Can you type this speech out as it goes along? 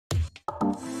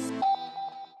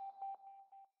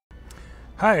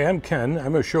Hi, I'm Ken.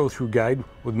 I'm a show-through guide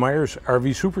with Meyers RV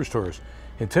Superstores.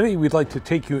 And today we'd like to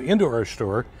take you into our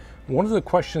store. One of the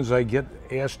questions I get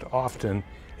asked often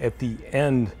at the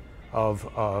end of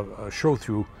a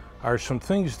show-through are some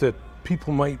things that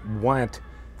people might want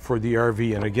for the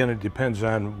RV. And again, it depends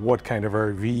on what kind of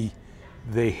RV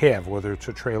they have, whether it's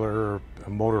a trailer or a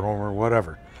motorhome or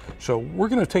whatever. So we're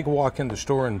going to take a walk in the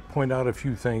store and point out a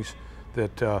few things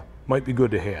that might be good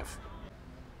to have.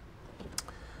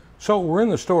 So we're in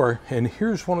the store, and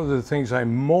here's one of the things I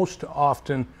most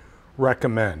often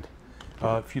recommend.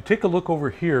 If you take a look over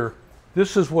here,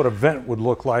 this is what a vent would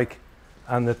look like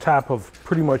on the top of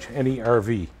pretty much any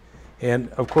RV. And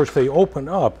of course they open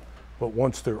up, but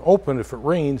once they're open, if it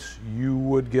rains, you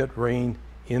would get rain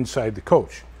inside the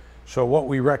coach. So what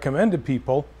we recommend to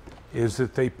people is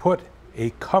that they put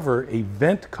a cover, a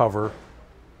vent cover,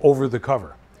 over the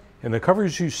cover. And the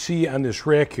covers you see on this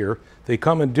rack here, they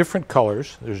come in different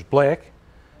colors. There's black,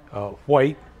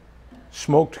 white,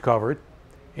 smoked covered,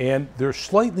 and they're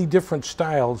slightly different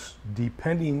styles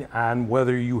depending on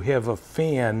whether you have a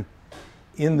fan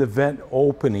in the vent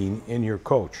opening in your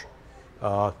coach.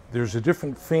 There's a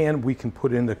different fan we can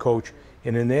put in the coach,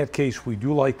 and in that case we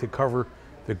do like the cover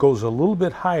that goes a little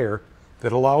bit higher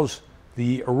that allows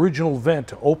the original vent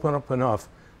to open up enough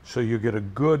so you get a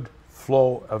good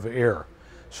flow of air.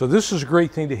 So this is a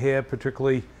great thing to have,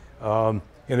 particularly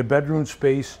in a bedroom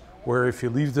space where if you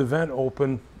leave the vent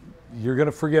open, you're going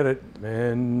to forget it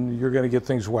and you're going to get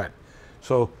things wet.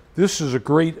 So this is a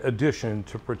great addition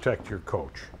to protect your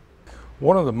coach.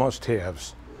 One of the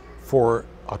must-haves for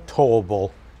a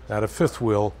towable, not a fifth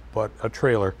wheel, but a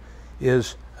trailer,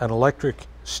 is an electric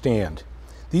stand.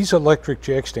 These electric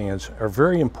jack stands are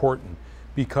very important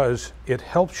because it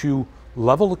helps you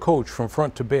level the coach from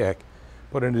front to back.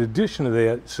 But in addition to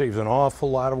that, it saves an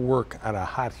awful lot of work on a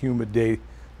hot, humid day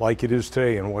like it is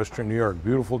today in Western New York.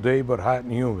 Beautiful day, but hot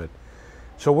and humid.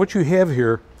 So what you have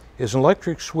here is an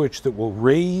electric switch that will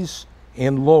raise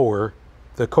and lower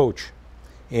the coach.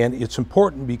 And it's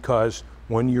important because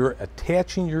when you're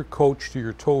attaching your coach to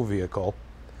your tow vehicle,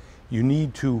 you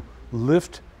need to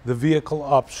lift the vehicle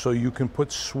up so you can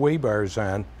put sway bars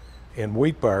on and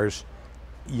weight bars.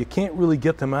 You can't really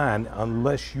get them on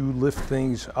unless you lift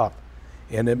things up.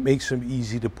 And it makes them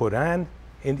easy to put on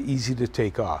and easy to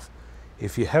take off.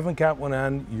 If you haven't got one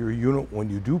on your unit when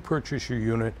you do purchase your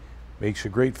unit, makes a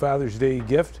great Father's Day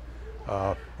gift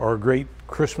or a great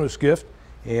Christmas gift,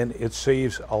 and it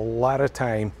saves a lot of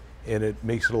time and it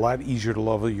makes it a lot easier to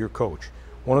level your coach.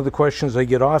 One of the questions I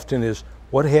get often is,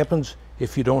 what happens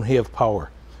if you don't have power?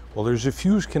 Well, there's a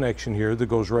fuse connection here that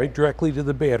goes right directly to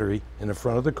the battery in the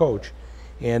front of the coach,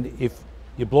 and if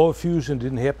you blow a fuse and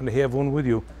didn't happen to have one with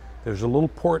you, there's a little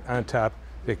port on top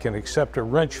that can accept a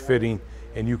wrench fitting,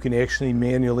 and you can actually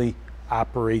manually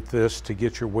operate this to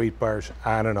get your weight bars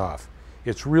on and off.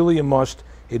 It's really a must.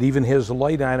 It even has a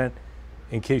light on it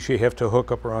in case you have to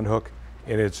hook up or unhook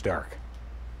and it's dark.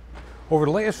 Over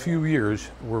the last few years,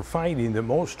 we're finding that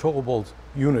most towable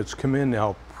units come in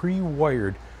now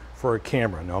pre-wired for a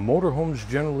camera. Now, motorhomes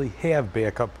generally have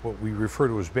backup, what we refer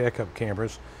to as backup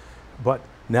cameras, but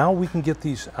now we can get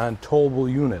these on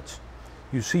towable units.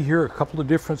 You see here a couple of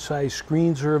different size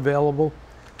screens are available.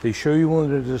 They show you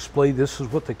on the display, this is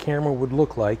what the camera would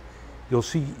look like. You'll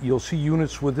see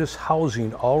units with this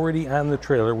housing already on the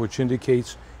trailer, which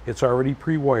indicates it's already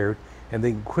pre-wired, and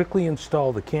they can quickly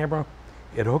install the camera.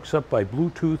 It hooks up by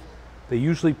Bluetooth. They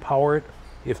usually power it.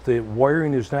 If the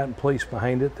wiring is not in place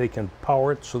behind it, they can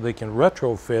power it so they can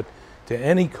retrofit to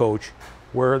any coach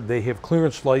where they have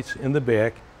clearance lights in the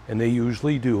back, and they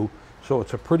usually do. So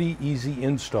it's a pretty easy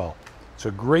install. It's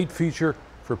a great feature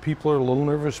for people who are a little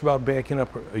nervous about backing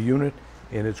up a unit,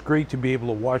 and it's great to be able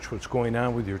to watch what's going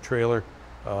on with your trailer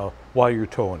while you're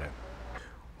towing it.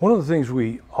 One of the things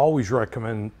we always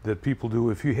recommend that people do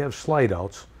if you have slide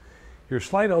outs, your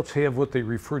slide outs have what they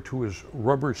refer to as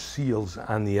rubber seals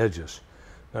on the edges.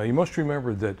 Now you must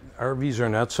remember that RVs are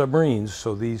not submarines,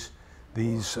 so these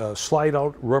slide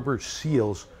out rubber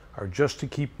seals are just to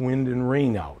keep wind and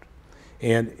rain out.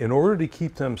 And in order to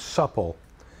keep them supple,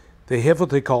 they have what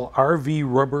they call RV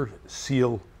rubber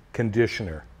seal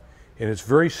conditioner. And it's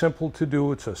very simple to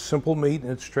do. It's a simple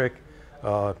maintenance trick.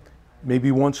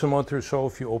 Maybe once a month or so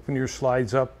if you open your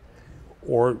slides up,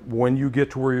 or when you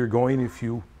get to where you're going, if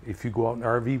you go out in an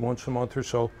RV once a month or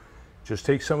so, just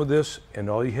take some of this and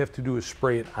all you have to do is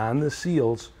spray it on the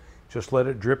seals. Just let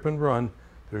it drip and run.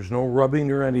 There's no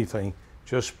rubbing or anything.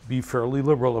 Just be fairly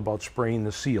liberal about spraying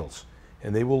the seals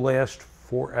and they will last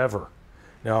forever.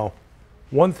 Now,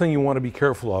 one thing you want to be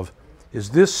careful of is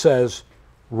this says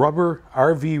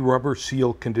RV rubber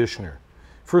seal conditioner.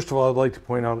 First of all, I'd like to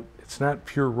point out it's not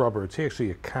pure rubber. It's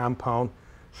actually a compound.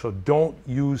 So don't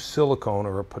use silicone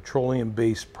or a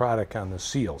petroleum-based product on the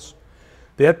seals.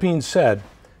 That being said,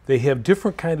 they have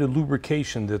different kind of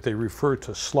lubrication that they refer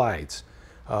to slides.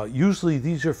 Usually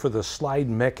these are for the slide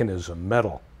mechanism,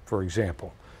 metal, for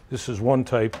example. This is one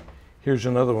type. Here's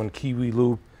another one, Kiwi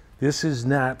Lube. This is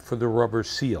not for the rubber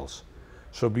seals.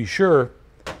 So be sure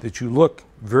that you look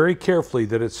very carefully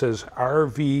that it says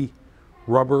RV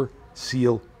rubber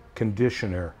seal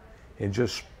conditioner, and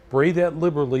just spray that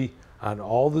liberally on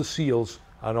all the seals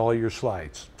on all your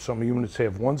slides. Some units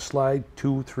have 1 slide,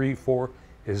 2, 3, 4,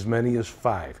 as many as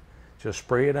 5. Just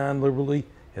spray it on liberally,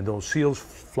 and those seals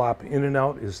flop in and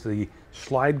out as the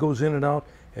slide goes in and out,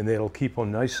 and that'll keep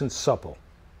them nice and supple.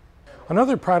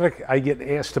 Another product I get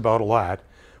asked about a lot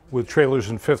with trailers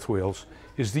and fifth wheels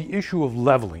is the issue of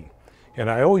leveling. And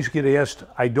I always get asked,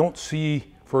 I don't see,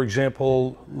 for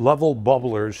example, level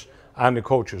bubblers on the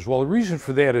coaches. Well, the reason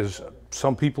for that is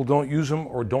some people don't use them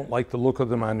or don't like the look of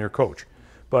them on their coach.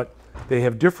 But they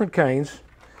have different kinds.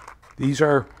 These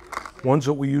are ones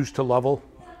that we use to level.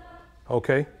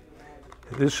 Okay.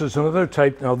 This is another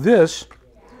type. Now this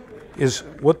is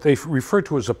what they refer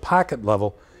to as a pocket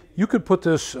level. You could put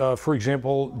this, for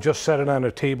example, just set it on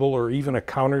a table or even a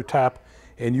countertop,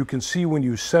 and you can see when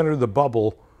you center the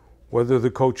bubble whether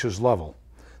the coach is level.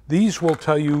 These will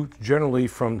tell you generally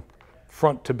from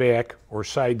front to back or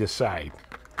side to side.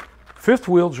 Fifth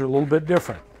wheels are a little bit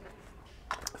different.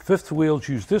 Fifth wheels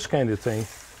use this kind of thing.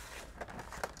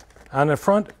 On the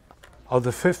front of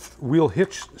the fifth wheel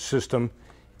hitch system,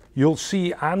 you'll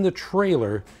see on the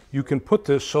trailer, you can put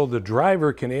this so the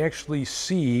driver can actually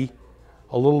see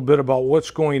a little bit about what's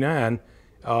going on.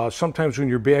 Sometimes when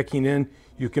you're backing in,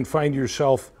 you can find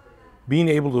yourself being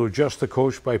able to adjust the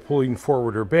coach by pulling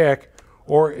forward or back,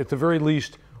 or at the very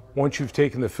least, once you've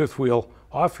taken the fifth wheel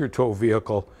off your tow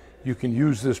vehicle, you can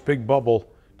use this big bubble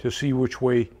to see which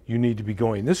way you need to be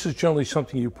going. This is generally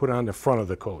something you put on the front of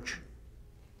the coach.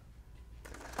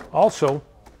 Also,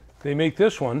 they make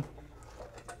this one.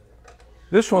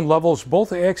 This one levels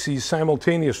both axes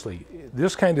simultaneously.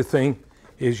 This kind of thing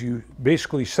is you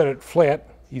basically set it flat,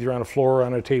 either on a floor,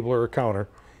 on a table, or a counter,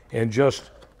 and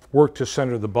just work to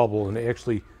center the bubble. And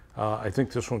actually, I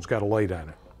think this one's got a light on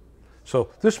it. So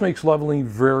this makes leveling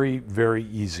very, very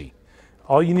easy.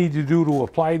 All you need to do to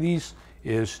apply these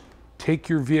is take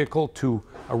your vehicle to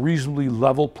a reasonably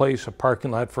level place, a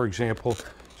parking lot, for example.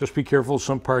 Just be careful,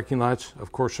 some parking lots,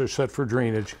 of course, are set for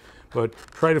drainage, but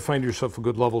try to find yourself a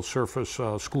good level surface,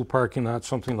 school parking lot,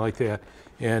 something like that,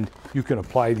 and you can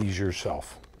apply these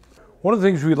yourself. One of the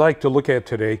things we'd like to look at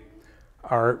today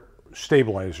are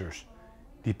stabilizers,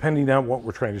 depending on what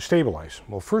we're trying to stabilize.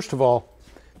 Well, first of all,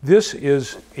 this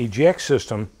is a jack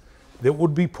system that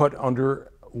would be put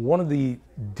under one of the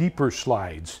deeper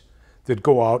slides that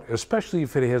go out, especially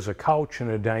if it has a couch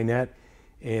and a dinette,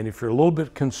 and if you're a little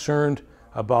bit concerned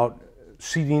about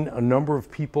seating a number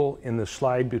of people in the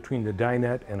slide between the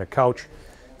dinette and a couch.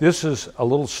 This is a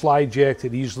little slide jack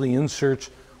that easily inserts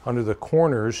under the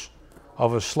corners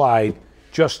of a slide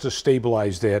just to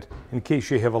stabilize that in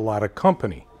case you have a lot of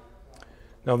company.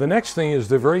 Now the next thing is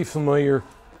the very familiar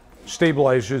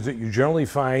stabilizers that you generally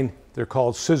find. They're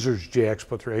called scissors jacks,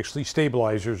 but they're actually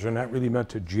stabilizers. They're not really meant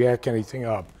to jack anything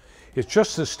up. It's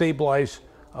just to stabilize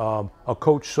a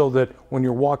coach so that when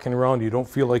you're walking around you don't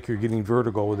feel like you're getting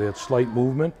vertigo with that slight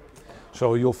movement.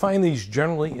 So you'll find these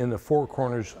generally in the four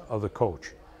corners of the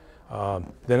coach.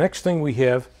 The next thing we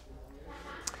have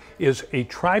is a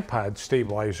tripod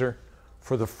stabilizer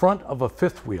for the front of a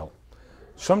fifth wheel.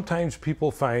 Sometimes people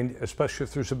find, especially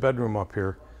if there's a bedroom up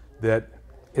here, that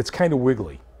it's kind of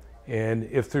wiggly. And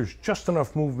if there's just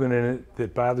enough movement in it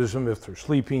that bothers them if they're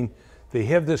sleeping, they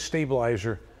have this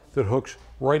stabilizer that hooks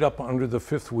right up under the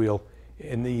fifth wheel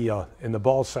in the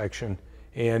ball section,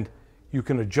 and you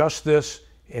can adjust this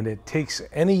and it takes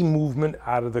any movement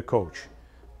out of the coach.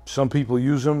 Some people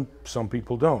use them, some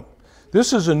people don't.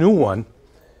 This is a new one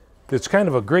that's kind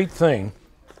of a great thing.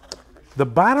 The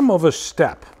bottom of a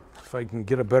step, if I can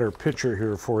get a better picture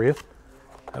here for you,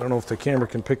 I don't know if the camera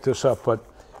can pick this up, but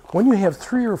when you have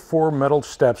 3 or 4 metal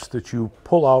steps that you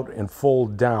pull out and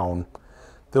fold down,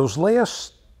 those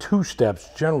last 2 steps,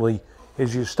 generally,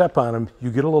 as you step on them,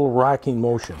 you get a little rocking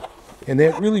motion. And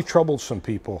that really troubles some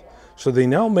people. So they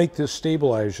now make this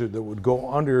stabilizer that would go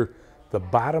under the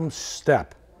bottom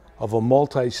step of a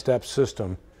multi-step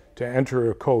system to enter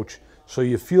a coach, so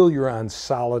you feel you're on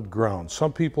solid ground.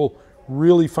 Some people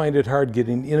really find it hard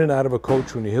getting in and out of a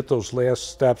coach when you hit those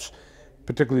last steps,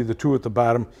 particularly the 2 at the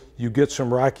bottom. You get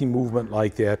some rocking movement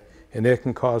like that, and that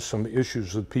can cause some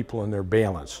issues with people in their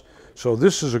balance. So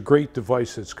this is a great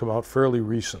device that's come out fairly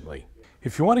recently.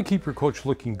 If you want to keep your coach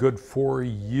looking good for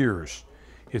years,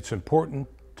 it's important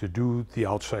to do the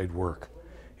outside work.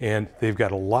 And they've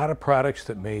got a lot of products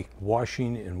that make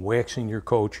washing and waxing your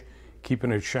coach,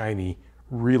 keeping it shiny,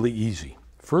 really easy.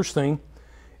 First thing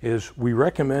is we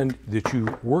recommend that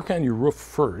you work on your roof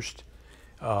first.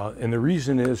 And the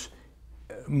reason is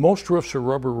most roofs are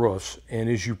rubber roofs, and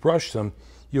as you brush them,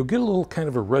 you'll get a little kind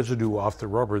of a residue off the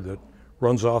rubber that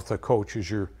runs off the coach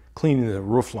as you're cleaning the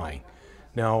roof line.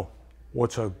 Now,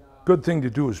 what's a good thing to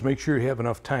do is make sure you have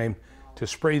enough time to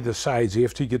spray the sides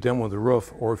after you get done with the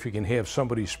roof, or if you can have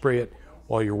somebody spray it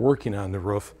while you're working on the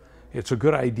roof. It's a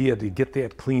good idea to get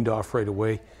that cleaned off right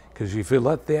away, because if you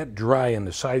let that dry on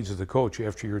the sides of the coach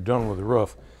after you're done with the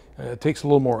roof, it takes a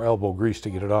little more elbow grease to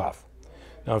get it off.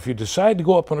 Now, if you decide to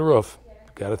go up on the roof,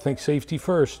 you've got to think safety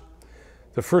first.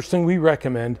 The first thing we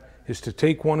recommend is to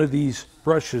take one of these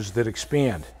brushes that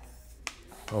expand.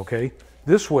 Okay?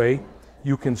 This way,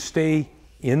 you can stay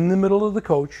in the middle of the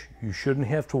coach. You shouldn't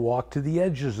have to walk to the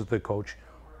edges of the coach.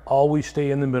 Always stay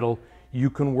in the middle.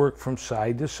 You can work from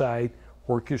side to side,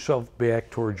 work yourself back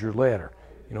towards your ladder.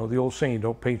 You know the old saying,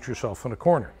 don't paint yourself in a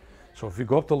corner. So if you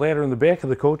go up the ladder in the back of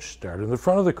the coach, start in the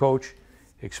front of the coach,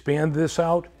 expand this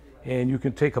out, and you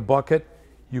can take a bucket,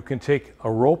 you can take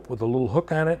a rope with a little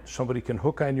hook on it, somebody can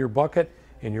hook on your bucket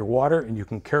in your water, and you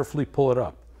can carefully pull it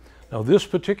up. Now this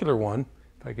particular one,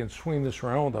 if I can swing this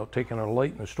around without taking a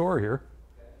light in the store here,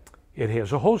 it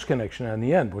has a hose connection on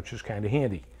the end, which is kind of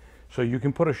handy. So you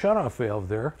can put a shutoff valve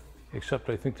there, except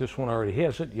I think this one already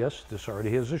has it. Yes, this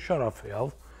already has a shutoff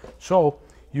valve. So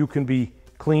you can be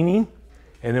cleaning,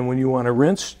 and then when you want to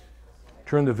rinse,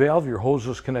 turn the valve, your hose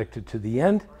is connected to the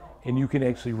end, and you can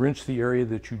actually rinse the area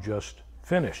that you just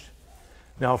finished.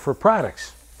 Now for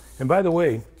products, and by the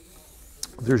way,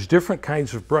 there's different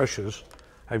kinds of brushes.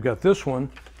 I've got this one,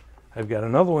 I've got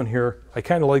another one here. I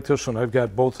kind of like this one. I've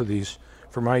got both of these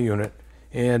for my unit,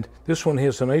 and this one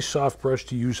has a nice soft brush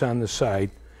to use on the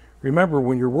side. Remember,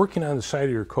 when you're working on the side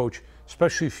of your coach,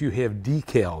 especially if you have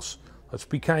decals, let's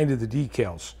be kind to the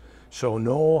decals. So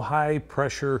no high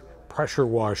pressure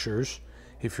washers.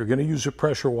 If you're going to use a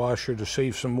pressure washer to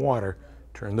save some water,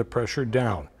 turn the pressure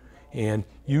down and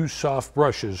use soft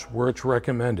brushes where it's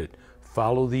recommended.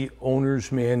 Follow the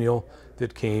owner's manual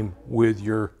that came with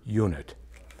your unit.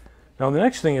 Now the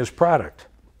next thing is product.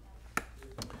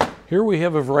 Here we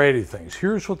have a variety of things.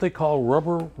 Here's what they call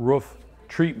rubber roof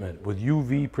treatment with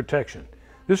UV protection.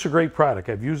 This is a great product.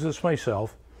 I've used this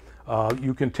myself.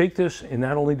 You can take this, and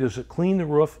not only does it clean the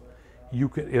roof,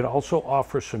 it also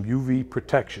offers some UV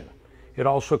protection. It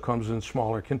also comes in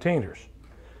smaller containers.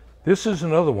 This is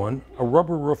another one, a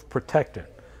rubber roof protectant.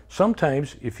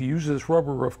 Sometimes if you use this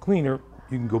rubber roof cleaner,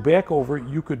 you can go back over it.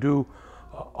 You could do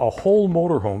a whole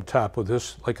motorhome top with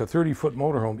this, like a 30-foot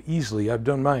motorhome easily. I've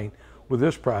done mine with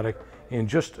this product, and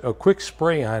just a quick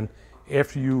spray on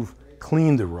after you've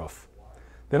cleaned the roof.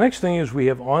 The next thing is we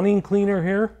have awning cleaner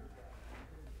here.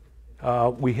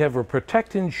 We have a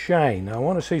Protect and Shine. Now, I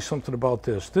want to say something about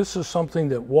this. This is something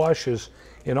that washes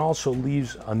and also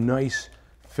leaves a nice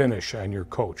finish on your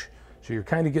coach. So you're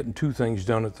kind of getting two things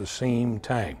done at the same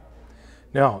time.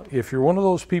 Now, if you're one of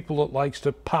those people that likes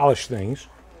to polish things,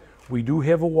 we do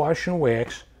have a wash and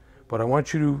wax, but I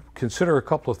want you to consider a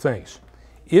couple of things.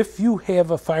 If you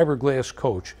have a fiberglass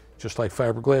coach, just like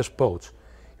fiberglass boats,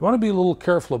 you want to be a little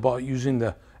careful about using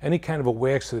any kind of a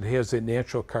wax that has that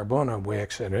natural carbon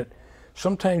wax in it.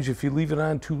 Sometimes if you leave it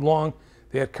on too long,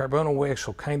 that carbon wax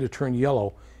will kind of turn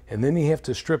yellow, and then you have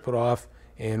to strip it off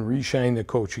and reshine the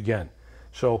coach again.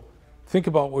 So think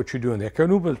about what you're doing. That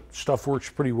carnauba stuff works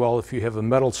pretty well if you have a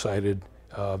metal-sided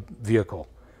vehicle.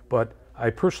 But I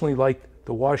personally like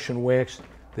the wash and wax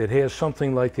that has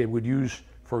something like they would use,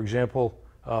 for example,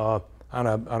 on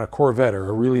a Corvette or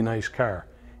a really nice car.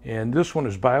 And this one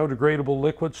is biodegradable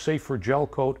liquid, safe for gel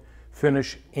coat,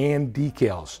 finish, and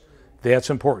decals. That's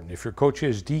important. If your coach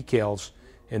has decals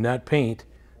and not paint,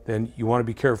 then you want to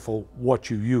be careful what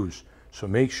you use. So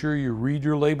make sure you read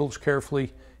your labels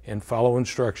carefully and follow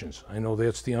instructions. I know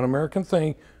that's the un-American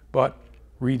thing, but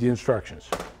read the instructions.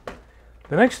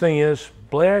 The next thing is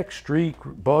black streak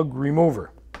bug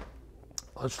remover.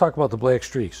 Let's talk about the black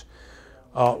streaks.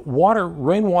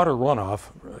 Rainwater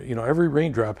runoff, every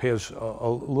raindrop has a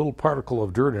little particle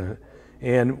of dirt in it,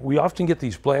 and we often get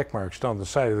these black marks down the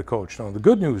side of the coach. Now, the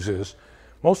good news is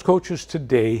most coaches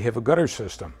today have a gutter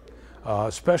system,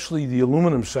 especially the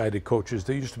aluminum-sided coaches.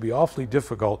 They used to be awfully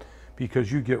difficult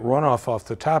because you get runoff off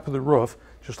the top of the roof,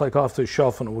 just like off the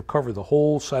shelf, and it would cover the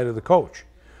whole side of the coach.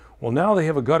 Well, now they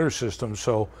have a gutter system,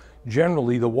 so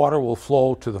generally the water will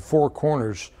flow to the four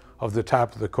corners of the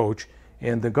top of the coach,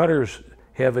 and the gutters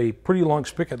have a pretty long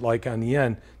spigot like on the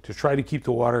end to try to keep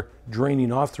the water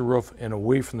draining off the roof and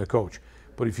away from the coach.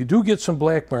 But if you do get some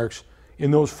black marks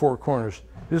in those four corners,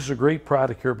 this is a great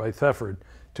product here by Thetford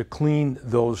to clean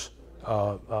those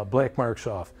black marks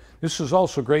off. This is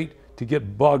also great to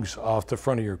get bugs off the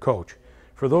front of your coach.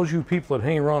 For those of you people that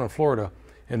hang around in Florida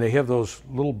and they have those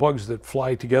little bugs that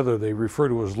fly together, they refer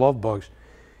to as love bugs,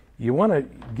 you want to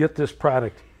get this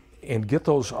product and get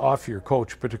those off your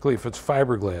coach, particularly if it's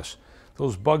fiberglass.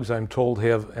 Those bugs, I'm told,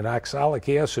 have an oxalic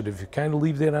acid. If you kind of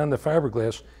leave that on the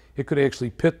fiberglass, it could actually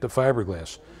pit the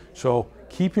fiberglass. So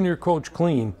keeping your coach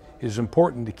clean is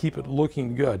important to keep it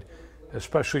looking good,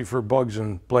 especially for bugs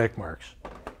and black marks.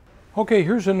 Okay,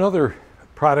 here's another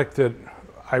product that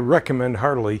I recommend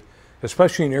heartily,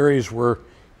 especially in areas where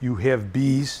you have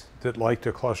bees that like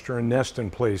to cluster and nest in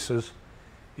places.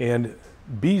 And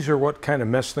bees are what kind of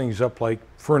mess things up, like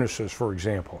furnaces, for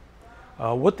example.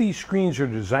 What these screens are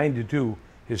designed to do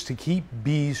is to keep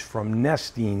bees from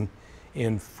nesting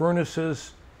in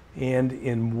furnaces and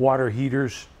in water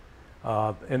heaters.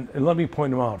 And let me point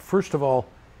them out. First of all,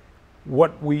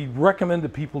 what we recommend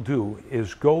that people do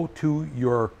is go to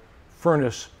your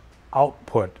furnace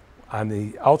output on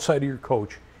the outside of your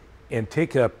coach and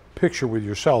take a picture with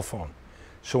your cell phone.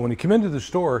 So when you come into the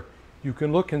store, you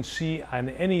can look and see on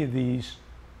any of these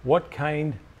what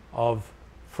kind of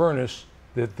furnace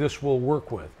that this will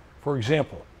work with. For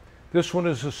example, this one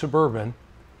is a Suburban,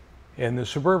 and the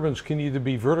Suburbans can either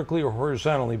be vertically or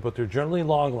horizontally, but they're generally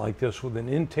long like this with an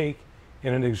intake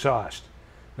and an exhaust.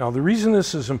 Now, the reason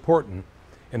this is important,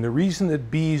 and the reason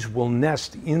that bees will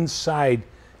nest inside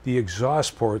the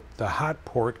exhaust port, the hot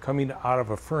port coming out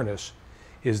of a furnace,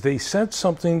 is they sense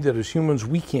something that as humans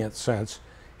we can't sense.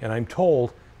 And I'm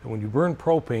told that when you burn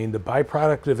propane, the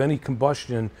byproduct of any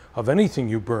combustion of anything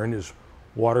you burn is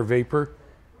water vapor,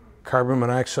 carbon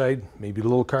monoxide, maybe a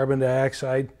little carbon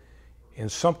dioxide,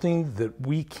 and something that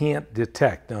we can't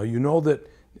detect. Now, you know that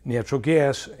natural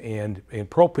gas and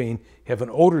propane have an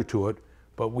odor to it,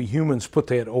 but we humans put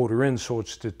that odor in so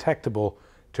it's detectable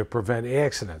to prevent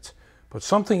accidents. But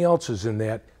something else is in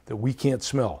that we can't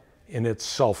smell, and it's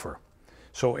sulfur.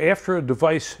 So after a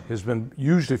device has been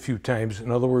used a few times,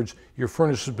 in other words, your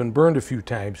furnace has been burned a few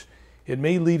times, it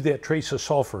may leave that trace of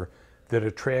sulfur that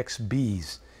attracts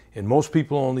bees. And most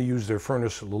people only use their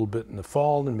furnace a little bit in the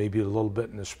fall and maybe a little bit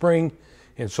in the spring.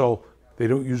 And so they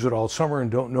don't use it all summer and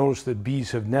don't notice that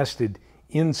bees have nested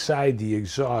inside the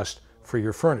exhaust for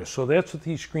your furnace. So that's what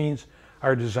these screens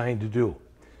are designed to do.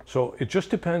 So it just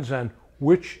depends on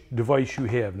which device you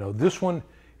have. Now, this one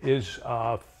is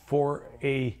for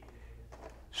a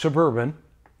Suburban.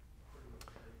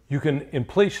 You can, in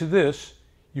place of this,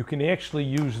 you can actually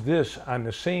use this on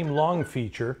the same long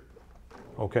feature,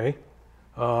 okay?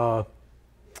 The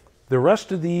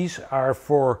rest of these are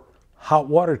for hot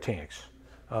water tanks.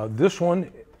 This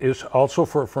one is also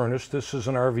for a furnace. This is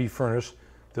an RV furnace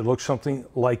that looks something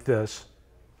like this.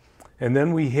 And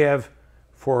then we have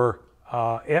for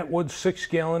Atwood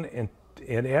 6-gallon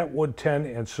and Atwood 10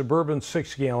 and Suburban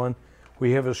 6-gallon,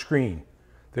 we have a screen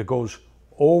that goes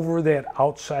over that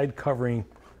outside covering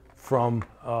from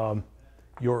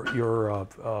your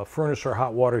furnace or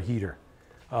hot water heater.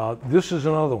 This is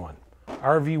another one,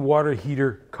 RV water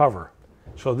heater cover.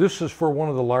 So this is for one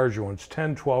of the larger ones,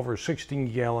 10, 12, or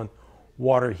 16-gallon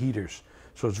water heaters.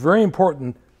 So it's very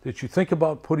important that you think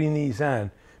about putting these on,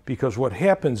 because what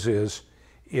happens is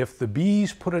if the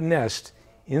bees put a nest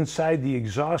inside the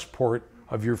exhaust port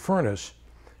of your furnace,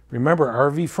 remember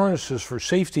RV furnaces, for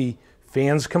safety,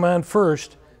 fans come on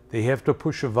first. They have to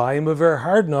push a volume of air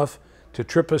hard enough to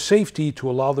trip a safety to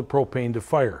allow the propane to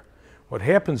fire. What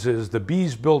happens is the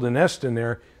bees build a nest in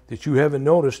there that you haven't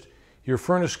noticed. Your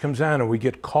furnace comes on, and we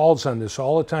get calls on this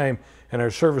all the time in our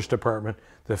service department.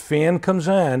 The fan comes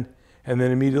on and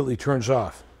then immediately turns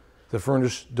off. The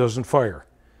furnace doesn't fire.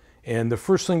 And the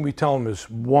first thing we tell them is,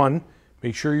 one,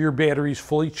 make sure your battery's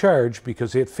fully charged,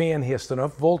 because that fan has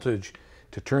enough voltage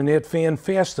to turn that fan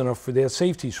fast enough for that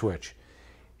safety switch.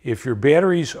 If your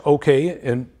battery's okay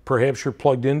and perhaps you're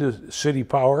plugged into city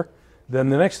power, then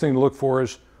the next thing to look for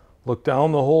is look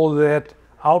down the hole of that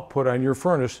output on your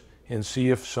furnace and see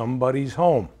if somebody's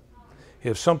home.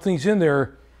 If something's in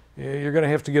there, you're going to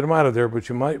have to get them out of there, but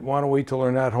you might want to wait till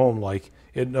they're not home, like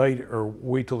at night, or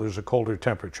wait till there's a colder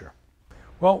temperature.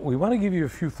 Well, we want to give you a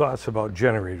few thoughts about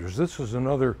generators. This is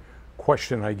another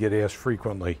question I get asked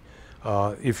frequently.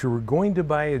 If you were going to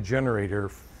buy a generator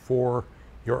for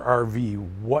your RV,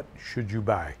 what should you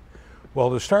buy? Well,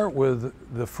 to start with,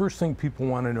 the first thing people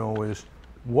want to know is,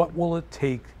 what will it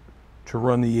take to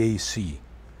run the AC?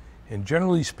 And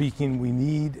generally speaking, we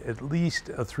need at least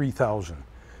a 3000.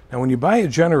 Now when you buy a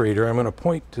generator, I'm going to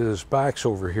point to this box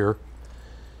over here.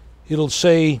 It'll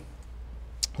say,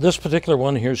 this particular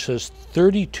one here says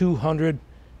 3200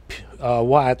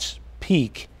 watts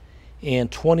peak and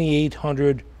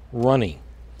 2800 running.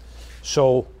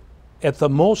 So at the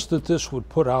most that this would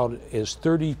put out is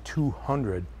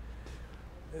 3200.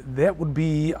 That would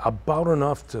be about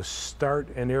enough to start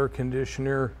an air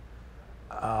conditioner,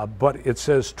 but it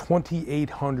says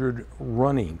 2800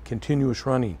 running, continuous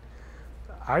running.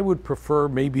 I would prefer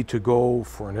maybe to go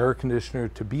for an air conditioner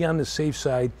to be on the safe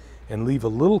side and leave a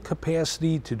little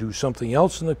capacity to do something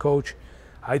else in the coach.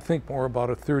 I think more about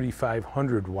a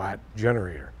 3500 watt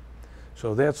generator.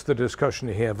 So that's the discussion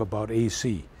to have about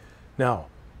AC. Now,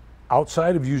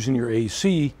 outside of using your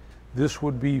AC, this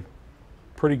would be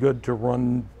pretty good to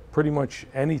run pretty much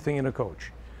anything in a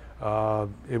coach.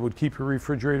 It would keep your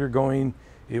refrigerator going.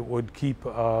 It would keep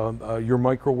your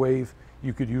microwave.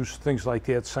 You could use things like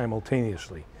that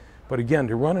simultaneously. But again,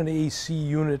 to run an AC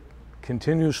unit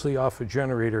continuously off a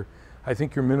generator, I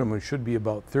think your minimum should be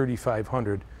about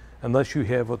 3500, unless you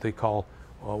have what they call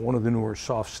one of the newer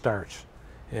soft starts.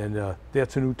 And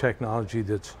that's a new technology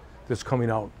that's coming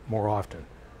out more often.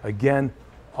 Again,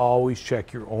 always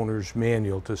check your owner's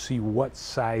manual to see what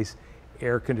size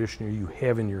air conditioner you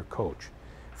have in your coach.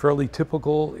 Fairly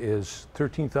typical is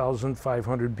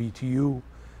 13,500 BTU.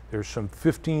 There's some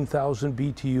 15,000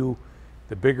 BTU.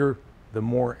 The bigger, the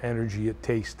more energy it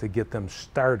takes to get them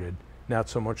started. Not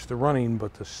so much the running,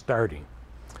 but the starting.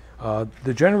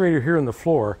 The generator here on the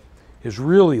floor is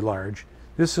really large.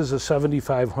 This is a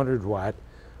 7,500 watt.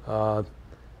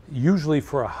 Usually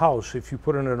for a house, if you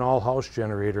put in an all-house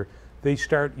generator, they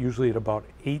start usually at about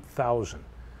 8,000.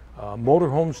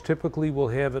 Motorhomes typically will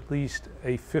have at least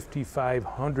a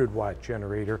 5,500 watt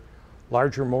generator.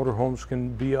 Larger motorhomes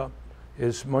can be up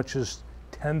as much as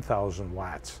 10,000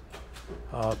 watts.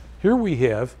 Here we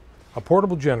have a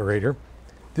portable generator.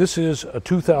 This is a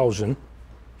 2000,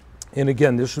 and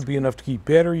again, this would be enough to keep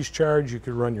batteries charged. You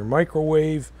could run your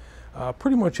microwave,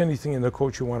 pretty much anything in the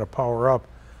coach you want to power up,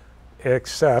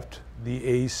 except the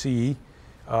AC.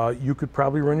 You could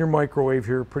probably run your microwave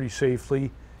here pretty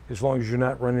safely, as long as you're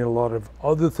not running a lot of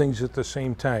other things at the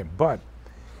same time. But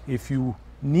if you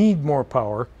need more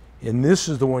power, and this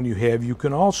is the one you have, you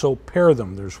can also pair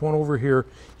them. There's one over here.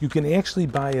 You can actually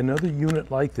buy another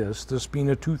unit like this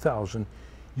being a 2000.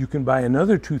 You can buy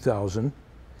another 2000,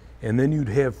 and then you'd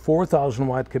have 4,000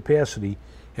 watt capacity,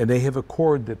 and they have a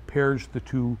cord that pairs the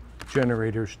two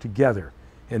generators together.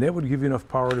 And that would give you enough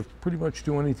power to pretty much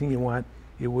do anything you want.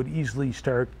 It would easily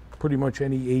start pretty much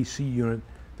any AC unit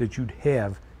that you'd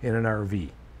have in an RV.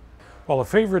 Well, a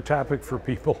favorite topic for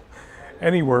people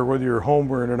anywhere, whether you're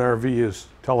home or in an RV, is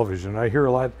television. I hear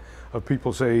a lot of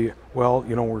people say, well,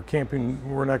 you know, we're camping,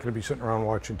 we're not going to be sitting around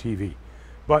watching TV.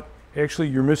 But actually,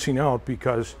 you're missing out,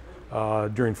 because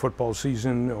during football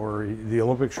season or the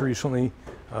Olympics recently,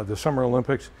 the Summer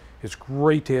Olympics, it's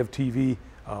great to have TV.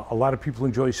 A lot of people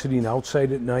enjoy sitting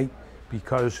outside at night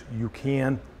because you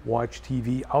can watch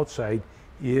TV outside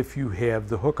if you have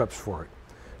the hookups for it.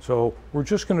 So we're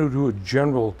just going to do a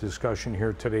general discussion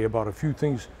here today about a few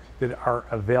things that are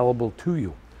available to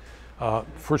you.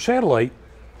 For satellite,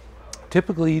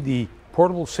 typically the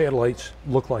portable satellites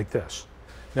look like this.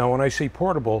 Now when I say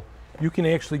portable, you can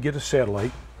actually get a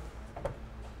satellite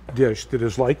dish that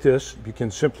is like this. You can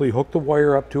simply hook the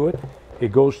wire up to it.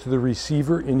 It goes to the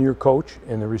receiver in your coach,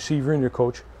 and the receiver in your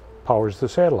coach powers the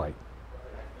satellite.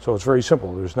 So it's very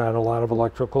simple. There's not a lot of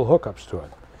electrical hookups to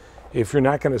it. If you're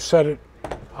not going to set it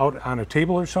out on a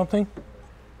table or something,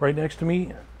 right next to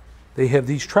me, they have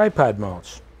these tripod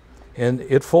mounts, and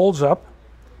it folds up,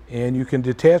 and you can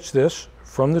detach this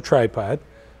from the tripod.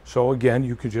 So again,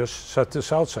 you could just set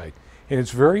this outside, and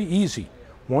it's very easy.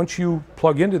 Once you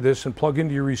plug into this and plug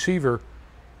into your receiver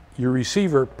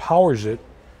powers it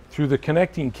through the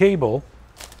connecting cable,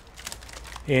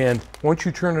 and once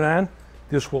you turn it on,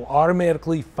 this will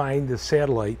automatically find the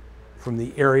satellite from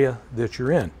the area that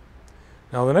you're in.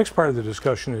 Now the next part of the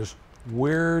discussion is,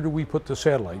 where do we put the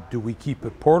satellite? Do we keep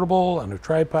it portable on a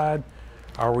tripod?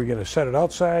 Are we going to set it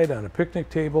outside on a picnic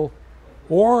table?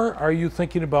 Or are you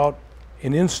thinking about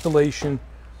an installation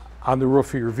on the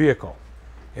roof of your vehicle?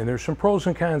 And there's some pros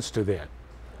and cons to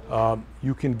that.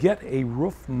 You can get a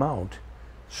roof mount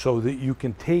so that you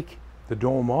can take the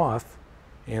dome off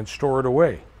and store it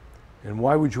away. And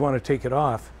why would you want to take it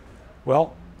off?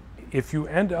 Well, if you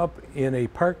end up in a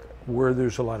park where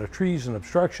there's a lot of trees and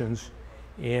obstructions,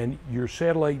 and your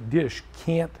satellite dish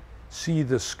can't see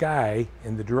the sky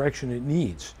in the direction it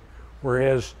needs,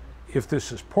 whereas if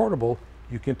this is portable,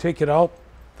 you can take it out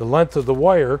the length of the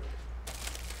wire,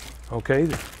 okay,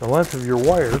 the length of your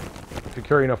wire to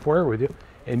carry enough wire with you,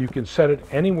 and you can set it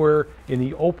anywhere in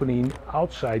the opening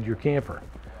outside your camper.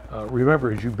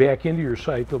 Remember, as you back into your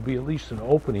site, there'll be at least an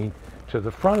opening to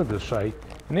the front of the site,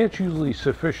 and that's usually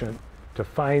sufficient to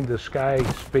find the sky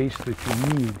space that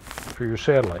you need for your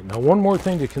satellite. Now, one more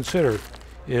thing to consider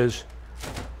is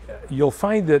you'll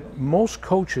find that most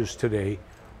coaches today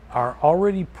are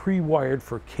already pre-wired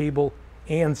for cable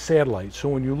and satellite. So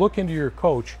when you look into your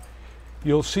coach,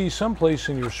 you'll see someplace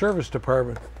in your service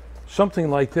department something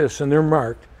like this, and they're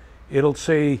marked. It'll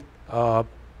say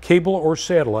cable or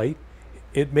satellite.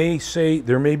 It may say,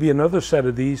 there may be another set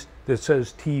of these that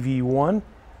says TV1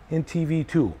 and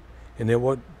TV2. And then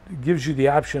what gives you the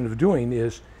option of doing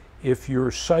is, if your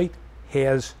site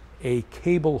has a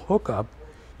cable hookup,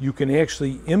 you can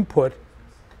actually input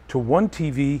to one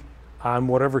TV on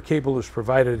whatever cable is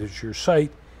provided at your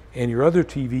site, and your other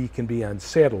TV can be on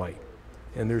satellite.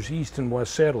 And there's east and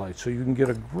west satellites, so you can get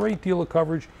a great deal of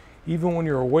coverage. Even when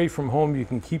you're away from home, you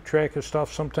can keep track of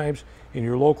stuff sometimes in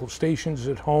your local stations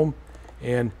at home,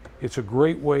 and it's a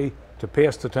great way to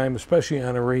pass the time, especially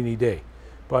on a rainy day.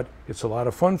 But it's a lot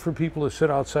of fun for people to sit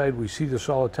outside. We see this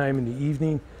all the time in the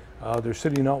evening. They're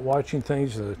sitting out watching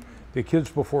things. The kids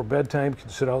before bedtime can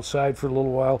sit outside for a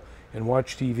little while and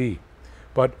watch TV.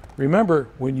 But remember,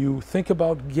 when you think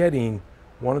about getting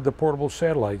one of the portable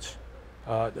satellites,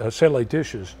 satellite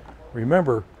dishes,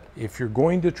 remember, if you're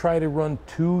going to try to run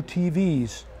 2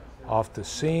 TVs off the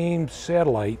same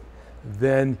satellite,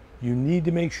 then you need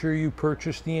to make sure you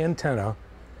purchase the antenna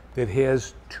that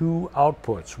has 2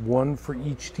 outputs, one for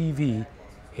each TV,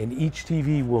 and each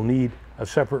TV will need a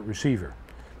separate receiver.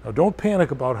 Now, don't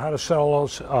panic about how to set all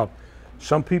this up.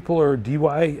 Some people are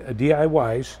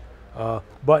DIYs,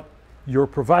 but your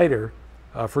provider,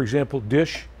 for example,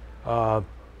 Dish,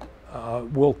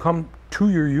 will come to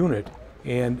your unit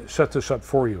and set this up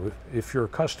for you. If you're a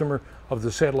customer of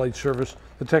the satellite service,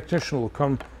 the technician will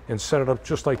come and set it up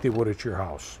just like they would at your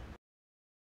house.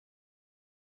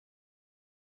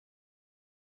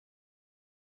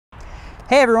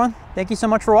 Hey everyone, thank you so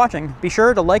much for watching. Be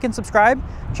sure to like and subscribe,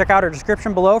 check out our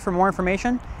description below for more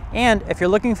information, and if you're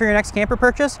looking for your next camper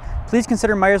purchase, please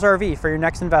consider Meyers RV for your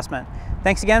next investment.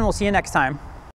 Thanks again, we'll see you next time.